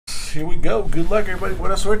here we go. Good luck, everybody.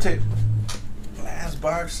 Buena suerte. Last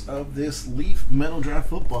box of this Leaf Metal Draft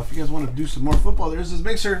football. If you guys want to do some more football, there's this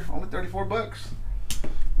mixer. Only 34 bucks.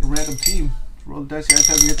 A random team. Roll the dice. Every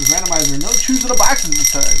time we hit this randomizer. No choosing the boxes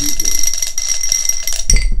this time.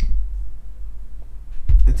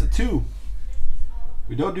 It's a 2.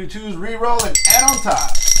 We don't do 2s. Reroll and add on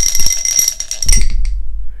top.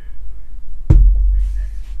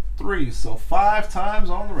 3. So 5 times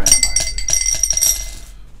on the randomizer.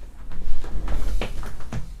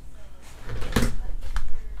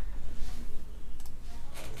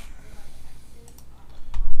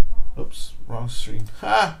 Oops, wrong stream.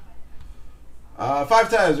 Ha! 5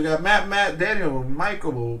 times. We got Matt, Daniel,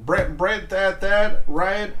 Michael, Brett, Thad,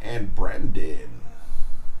 Ryan, and Brendan.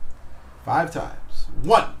 5 times.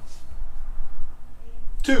 1,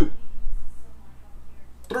 2,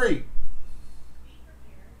 3,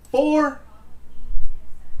 4,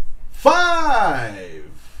 5.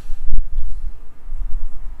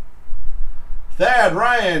 Thad,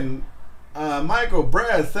 Ryan, Michael,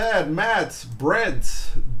 Brad, Thad, Matt,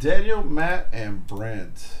 Brent, Daniel, Matt, and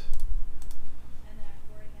Brent.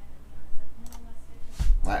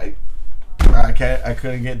 I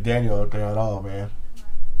couldn't get Daniel out there at all, man.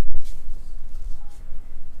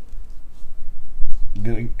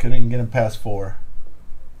 Couldn't get him past 4.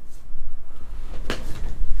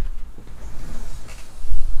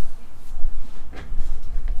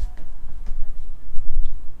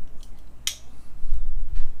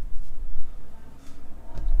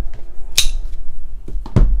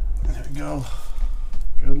 There we go.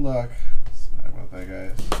 Good luck. Sorry about that,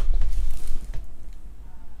 guys.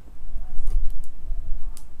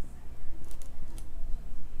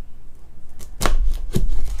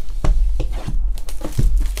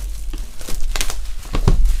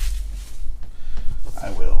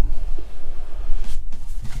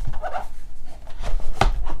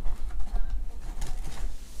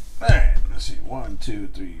 Let's see, 1, 2,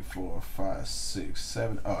 3, 4, 5, 6,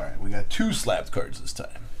 7. All right, we got 2 slapped cards this time.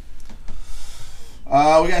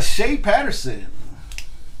 We got Shea Patterson,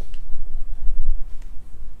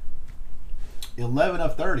 11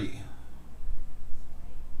 of 30.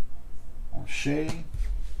 On Shea.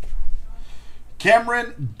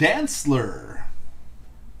 Cameron Dantzler.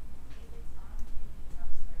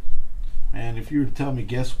 And if you were to tell me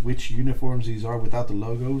guess which uniforms these are without the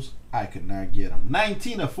logos, I could not get them.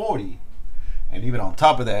 19 of 40. And even on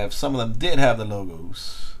top of that, if some of them did have the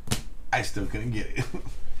logos, I still couldn't get it.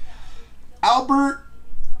 Albert.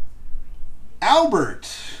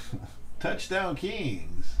 Touchdown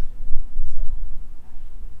Kings.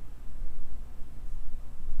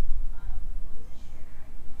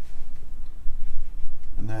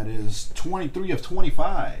 And that is 23 of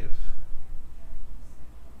 25.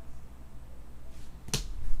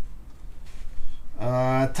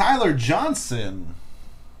 Tyler Johnson.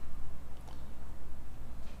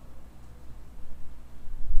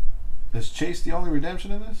 Is Chase the only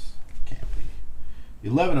redemption in this? Can't be.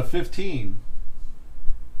 11 of 15.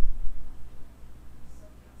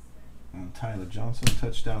 And Tyler Johnson,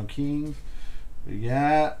 touchdown King. We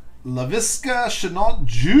got Laviska Shenault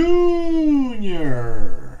Jr.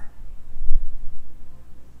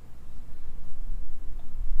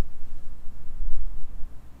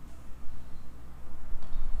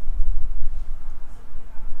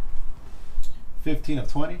 $15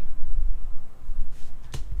 of 20.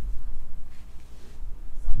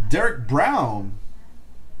 Derek Brown.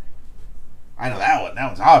 I know that one. That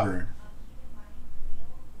one's Auburn.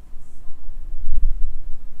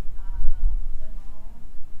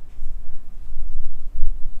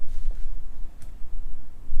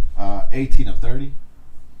 $18 of 30.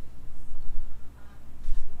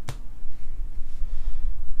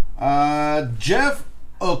 Jeff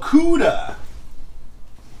Okuda.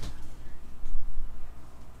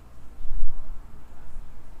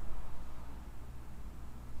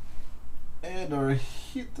 And our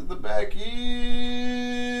hit to the back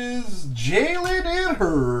is Jalen It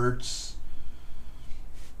Hurts.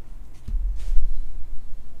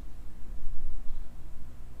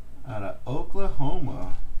 Out of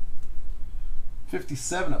Oklahoma.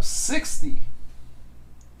 57 of 60.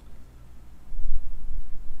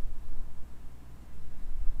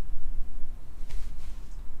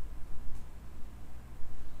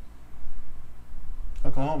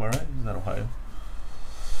 Oklahoma, right? Isn't that Ohio?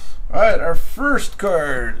 All right, our first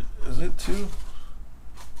card. Is it 2?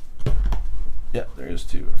 Yeah, there is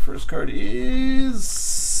 2. Our first card is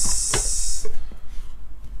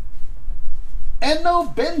Eno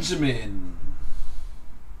Benjamin.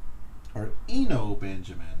 Or Eno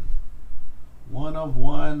Benjamin. 1 of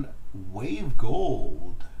 1 wave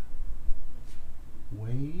gold.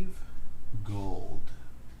 Wave Gold.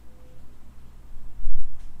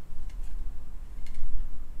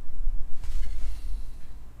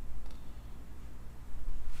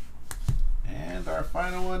 And our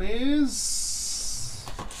final one is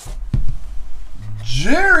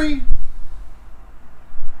Jerry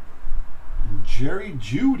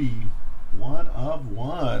Jeudy, 1 of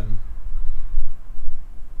 1.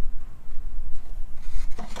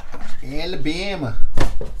 Alabama.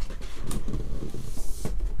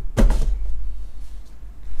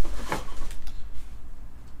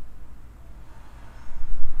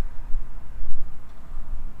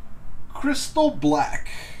 Crystal Black.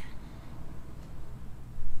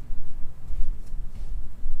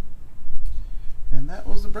 And that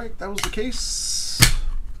was the break. That was the case.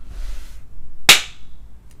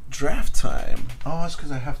 Draft time. Oh, that's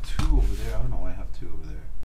because I have 2 over there. I don't know why I have 2 over there.